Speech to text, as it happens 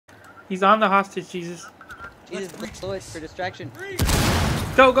He's on the hostage, Jesus. Jesus, bullets for distraction.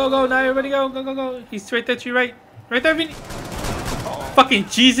 Go, go, go. Now everybody go, go, go, go. He's right there to your right. Right there, Vinny. Fucking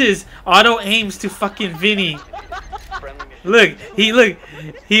Jesus. Auto aims to fucking Vinny. Look,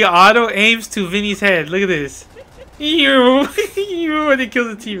 he auto aims to Vinny's head. Look at this. You when he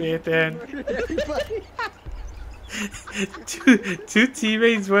kills a teammate at the end. two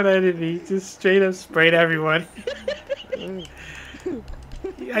teammates, one enemy. Just straight up sprayed everyone.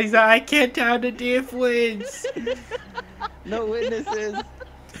 I said, I can't count the difference. No witnesses.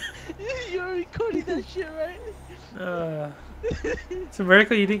 You're recording that shit, right? It's a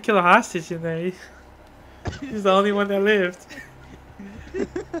miracle you didn't kill a hostage in there. He's the only one that lived. The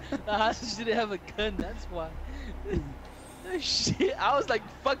hostage didn't have a gun, that's why. Oh, shit, I was like,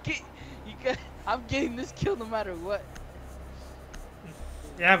 fuck it. I'm getting this kill no matter what.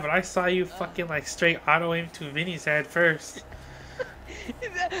 Yeah, but I saw you fucking like straight auto aim to Vinny's head first.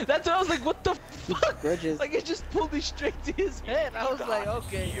 That's what I was like, what the fuck? Grudges. Like, it just pulled me straight to his head. I was like,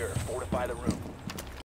 okay. Here, fortify the room.